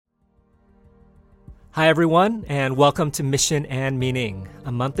Hi, everyone, and welcome to Mission and Meaning,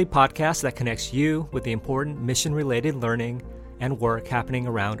 a monthly podcast that connects you with the important mission-related learning and work happening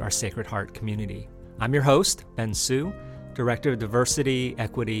around our Sacred Heart community. I'm your host, Ben Su, Director of Diversity,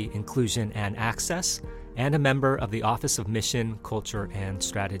 Equity, Inclusion, and Access, and a member of the Office of Mission, Culture, and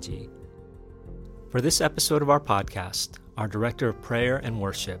Strategy. For this episode of our podcast, our Director of Prayer and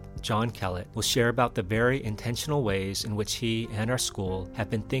Worship, John Kellet, will share about the very intentional ways in which he and our school have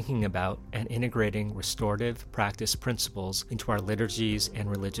been thinking about and integrating restorative practice principles into our liturgies and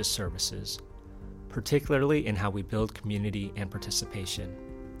religious services, particularly in how we build community and participation.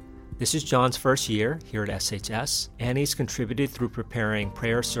 This is John's first year here at SHS, and he's contributed through preparing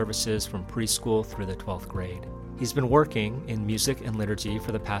prayer services from preschool through the 12th grade. He's been working in music and liturgy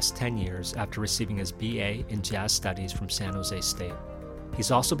for the past 10 years after receiving his BA in Jazz Studies from San Jose State.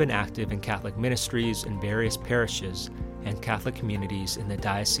 He's also been active in Catholic ministries in various parishes and Catholic communities in the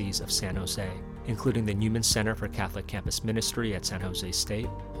Diocese of San Jose, including the Newman Center for Catholic Campus Ministry at San Jose State,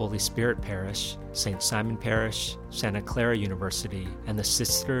 Holy Spirit Parish, St. Simon Parish, Santa Clara University, and the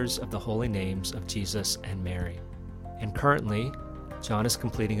Sisters of the Holy Names of Jesus and Mary. And currently, John is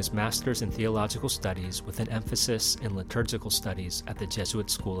completing his Master's in Theological Studies with an emphasis in liturgical studies at the Jesuit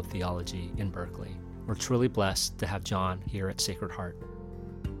School of Theology in Berkeley. We're truly blessed to have John here at Sacred Heart.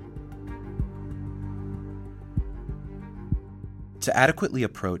 To adequately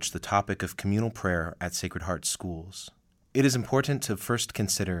approach the topic of communal prayer at Sacred Heart schools, it is important to first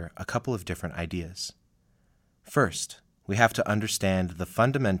consider a couple of different ideas. First, we have to understand the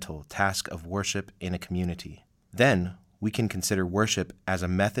fundamental task of worship in a community. Then, we can consider worship as a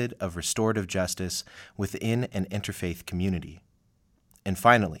method of restorative justice within an interfaith community. And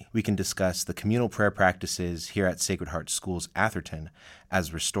finally, we can discuss the communal prayer practices here at Sacred Heart Schools Atherton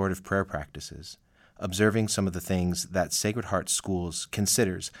as restorative prayer practices, observing some of the things that Sacred Heart Schools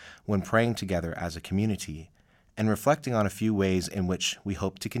considers when praying together as a community, and reflecting on a few ways in which we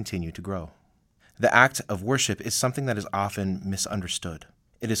hope to continue to grow. The act of worship is something that is often misunderstood.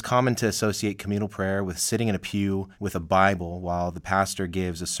 It is common to associate communal prayer with sitting in a pew with a Bible while the pastor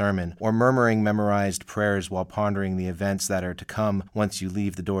gives a sermon, or murmuring memorized prayers while pondering the events that are to come once you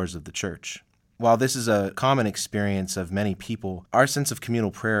leave the doors of the church. While this is a common experience of many people, our sense of communal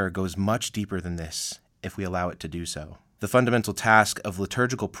prayer goes much deeper than this if we allow it to do so. The fundamental task of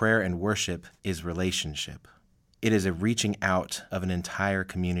liturgical prayer and worship is relationship. It is a reaching out of an entire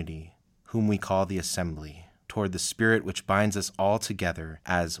community, whom we call the assembly, toward the Spirit which binds us all together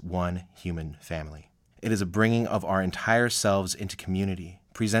as one human family. It is a bringing of our entire selves into community,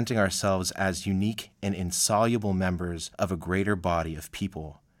 presenting ourselves as unique and insoluble members of a greater body of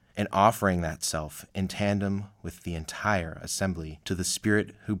people, and offering that self in tandem with the entire assembly to the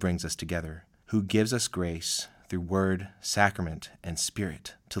Spirit who brings us together, who gives us grace through word, sacrament, and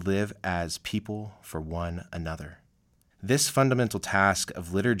Spirit to live as people for one another. This fundamental task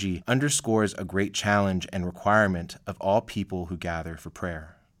of liturgy underscores a great challenge and requirement of all people who gather for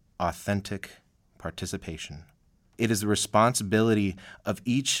prayer: authentic participation. It is the responsibility of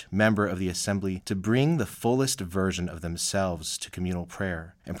each member of the assembly to bring the fullest version of themselves to communal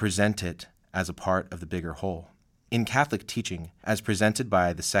prayer and present it as a part of the bigger whole. In Catholic teaching, as presented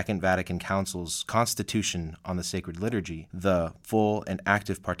by the Second Vatican Council's Constitution on the Sacred Liturgy, the full and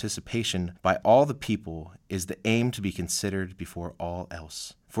active participation by all the people is the aim to be considered before all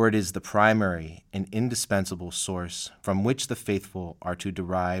else, for it is the primary and indispensable source from which the faithful are to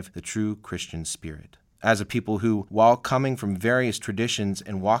derive the true Christian spirit. As a people who, while coming from various traditions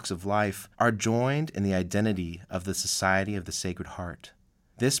and walks of life, are joined in the identity of the Society of the Sacred Heart.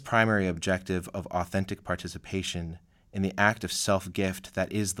 This primary objective of authentic participation in the act of self-gift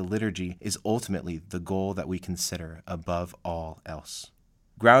that is the liturgy is ultimately the goal that we consider above all else.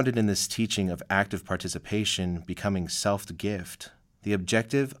 Grounded in this teaching of active participation becoming self-gift, the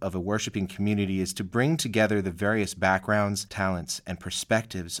objective of a worshiping community is to bring together the various backgrounds, talents, and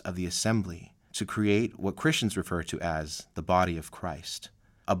perspectives of the assembly to create what Christians refer to as the body of Christ,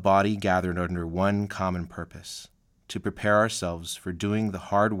 a body gathered under one common purpose: to prepare ourselves for doing the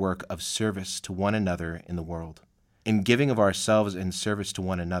hard work of service to one another in the world. In giving of ourselves in service to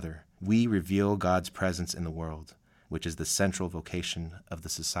one another, we reveal God's presence in the world, which is the central vocation of the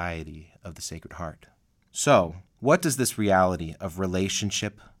Society of the Sacred Heart. So, what does this reality of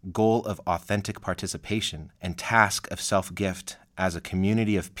relationship, goal of authentic participation, and task of self-gift as a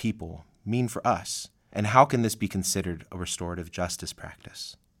community of people mean for us? And how can this be considered a restorative justice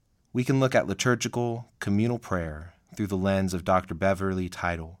practice? We can look at liturgical, communal prayer through the lens of Dr. Beverly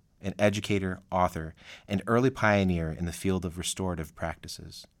Title, an educator, author, and early pioneer in the field of restorative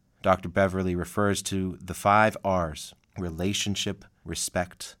practices. Dr. Beverly refers to the 5 R's: relationship,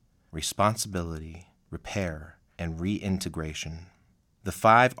 respect, responsibility, repair, and reintegration. The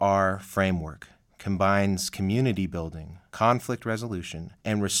 5R framework combines community building, conflict resolution,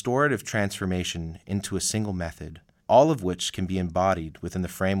 and restorative transformation into a single method, all of which can be embodied within the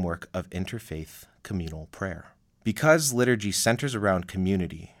framework of interfaith communal prayer. Because liturgy centers around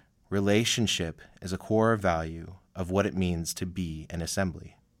community, relationship is a core value of what it means to be an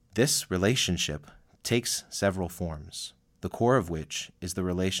assembly. This relationship takes several forms, the core of which is the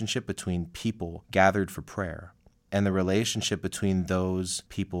relationship between people gathered for prayer and the relationship between those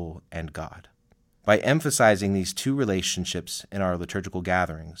people and God. By emphasizing these two relationships in our liturgical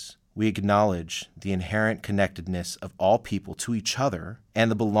gatherings, we acknowledge the inherent connectedness of all people to each other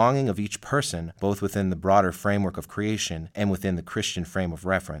and the belonging of each person, both within the broader framework of creation and within the Christian frame of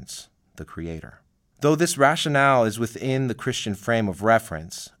reference, the Creator. Though this rationale is within the Christian frame of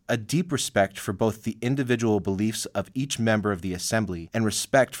reference, a deep respect for both the individual beliefs of each member of the assembly and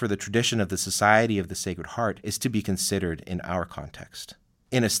respect for the tradition of the Society of the Sacred Heart is to be considered in our context.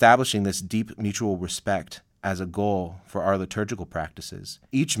 In establishing this deep mutual respect as a goal for our liturgical practices,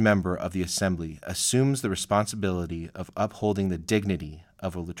 each member of the assembly assumes the responsibility of upholding the dignity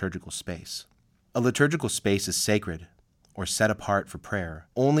of a liturgical space. A liturgical space is sacred or set apart for prayer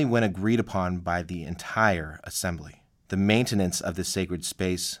only when agreed upon by the entire assembly. The maintenance of this sacred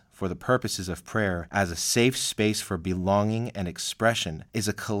space for the purposes of prayer as a safe space for belonging and expression is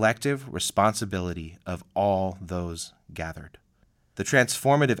a collective responsibility of all those gathered. The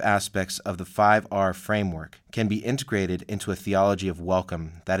transformative aspects of the 5R framework can be integrated into a theology of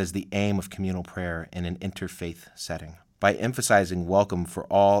welcome that is the aim of communal prayer in an interfaith setting. By emphasizing welcome for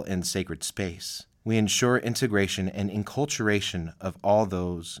all in sacred space, we ensure integration and enculturation of all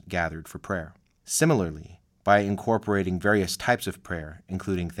those gathered for prayer. Similarly, by incorporating various types of prayer,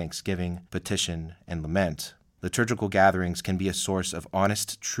 including thanksgiving, petition, and lament, liturgical gatherings can be a source of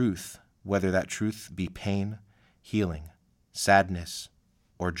honest truth, whether that truth be pain, healing, sadness,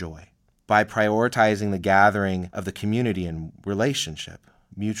 or joy. By prioritizing the gathering of the community in relationship,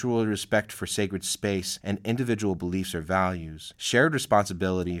 mutual respect for sacred space and individual beliefs or values, shared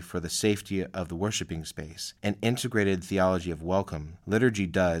responsibility for the safety of the worshiping space, and integrated theology of welcome, liturgy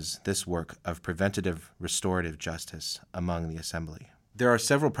does this work of preventative restorative justice among the assembly. There are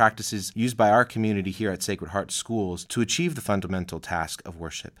several practices used by our community here at Sacred Heart Schools to achieve the fundamental task of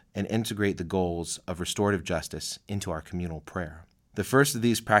worship and integrate the goals of restorative justice into our communal prayer. The first of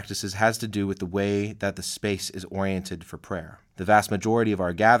these practices has to do with the way that the space is oriented for prayer. The vast majority of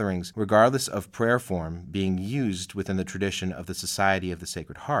our gatherings, regardless of prayer form being used within the tradition of the Society of the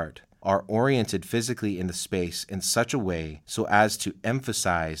Sacred Heart, are oriented physically in the space in such a way so as to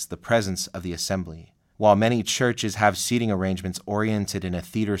emphasize the presence of the assembly. While many churches have seating arrangements oriented in a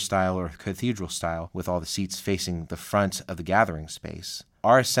theater style or cathedral style with all the seats facing the front of the gathering space,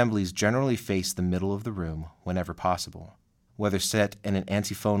 our assemblies generally face the middle of the room whenever possible. Whether set in an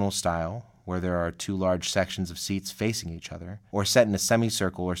antiphonal style, where there are two large sections of seats facing each other, or set in a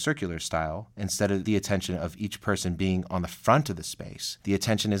semicircle or circular style, instead of the attention of each person being on the front of the space, the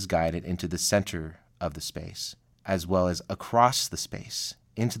attention is guided into the center of the space, as well as across the space,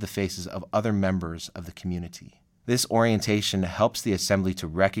 into the faces of other members of the community. This orientation helps the assembly to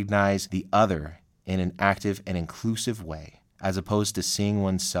recognize the other in an active and inclusive way, as opposed to seeing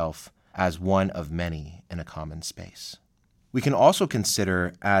oneself as one of many in a common space. We can also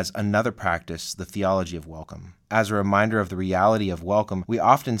consider as another practice the theology of welcome. As a reminder of the reality of welcome, we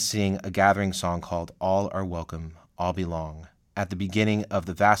often sing a gathering song called All Are Welcome, All Belong, at the beginning of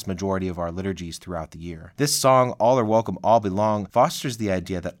the vast majority of our liturgies throughout the year. This song, All Are Welcome, All Belong, fosters the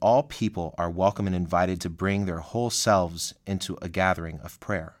idea that all people are welcome and invited to bring their whole selves into a gathering of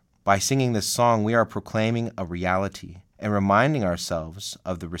prayer. By singing this song, we are proclaiming a reality and reminding ourselves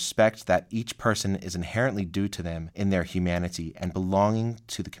of the respect that each person is inherently due to them in their humanity and belonging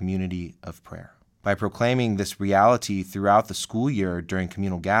to the community of prayer. By proclaiming this reality throughout the school year during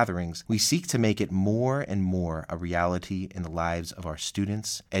communal gatherings, we seek to make it more and more a reality in the lives of our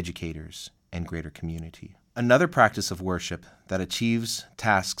students, educators, and greater community. Another practice of worship that achieves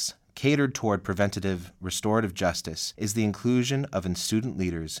tasks catered toward preventative, restorative justice is the inclusion of student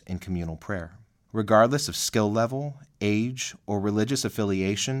leaders in communal prayer. Regardless of skill level, age, or religious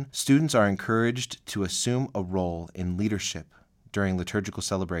affiliation, students are encouraged to assume a role in leadership during liturgical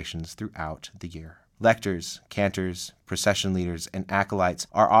celebrations throughout the year. Lectors, cantors, procession leaders, and acolytes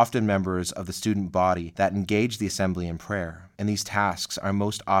are often members of the student body that engage the assembly in prayer, and these tasks are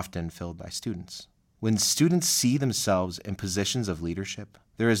most often filled by students. When students see themselves in positions of leadership,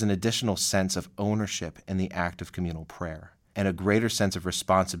 there is an additional sense of ownership in the act of communal prayer, and a greater sense of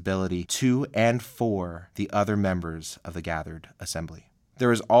responsibility to and for the other members of the gathered assembly.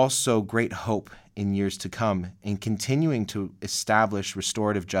 There is also great hope in years to come in continuing to establish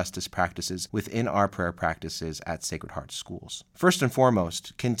restorative justice practices within our prayer practices at Sacred Heart schools. First and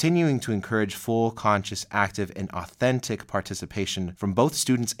foremost, continuing to encourage full, conscious, active, and authentic participation from both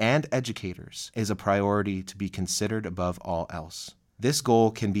students and educators is a priority to be considered above all else. This goal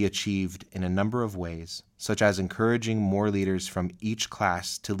can be achieved in a number of ways, such as encouraging more leaders from each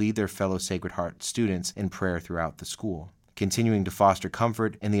class to lead their fellow Sacred Heart students in prayer throughout the school, continuing to foster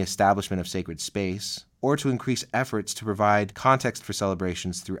comfort in the establishment of sacred space, or to increase efforts to provide context for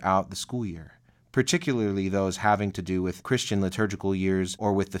celebrations throughout the school year, particularly those having to do with Christian liturgical years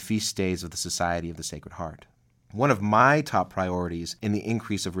or with the feast days of the Society of the Sacred Heart. One of my top priorities in the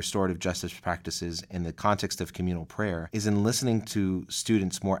increase of restorative justice practices in the context of communal prayer is in listening to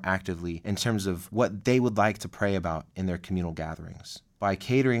students more actively in terms of what they would like to pray about in their communal gatherings. By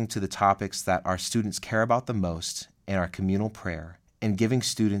catering to the topics that our students care about the most in our communal prayer and giving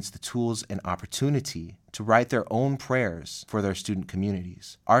students the tools and opportunity to write their own prayers for their student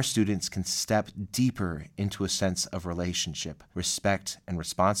communities, our students can step deeper into a sense of relationship, respect, and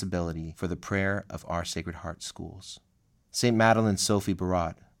responsibility for the prayer of our Sacred Heart schools. St. Madeleine Sophie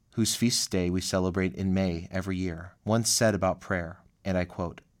Barat, whose feast day we celebrate in May every year, once said about prayer, and I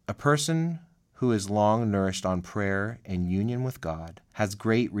quote, "A person who is long nourished on prayer and union with God has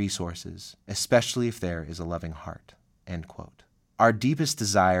great resources, especially if there is a loving heart." End quote. Our deepest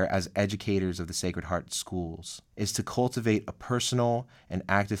desire as educators of the Sacred Heart schools is to cultivate a personal and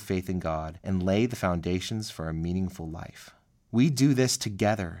active faith in God and lay the foundations for a meaningful life. We do this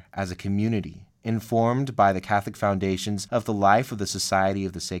together as a community, informed by the Catholic foundations of the life of the Society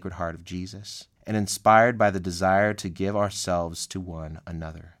of the Sacred Heart of Jesus, and inspired by the desire to give ourselves to one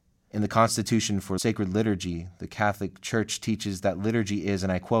another. In the Constitution for Sacred Liturgy, the Catholic Church teaches that liturgy is,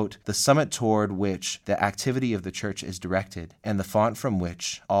 and I quote, "the summit toward which the activity of the Church is directed, and the font from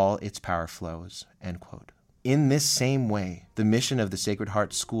which all its power flows." End quote. In this same way, the mission of the Sacred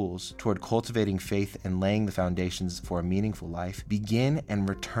Heart schools toward cultivating faith and laying the foundations for a meaningful life begin and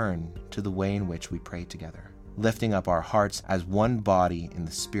return to the way in which we pray together, lifting up our hearts as one body in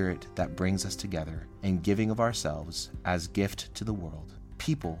the Spirit that brings us together, and giving of ourselves as gift to the world,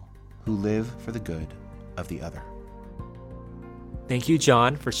 people who live for the good of the other. Thank you,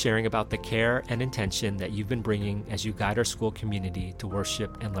 John, for sharing about the care and intention that you've been bringing as you guide our school community to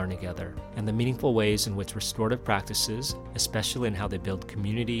worship and learn together, and the meaningful ways in which restorative practices, especially in how they build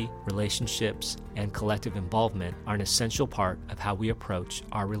community, relationships, and collective involvement, are an essential part of how we approach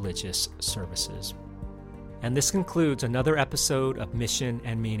our religious services. And this concludes another episode of Mission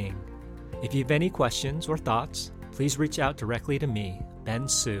and Meaning. If you have any questions or thoughts, please reach out directly to me, Ben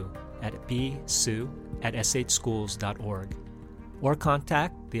Sue, at bsue@shschools.org, or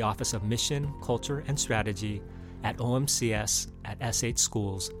contact the Office of Mission, Culture, and Strategy at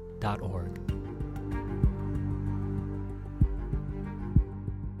OMCS@shschools.org.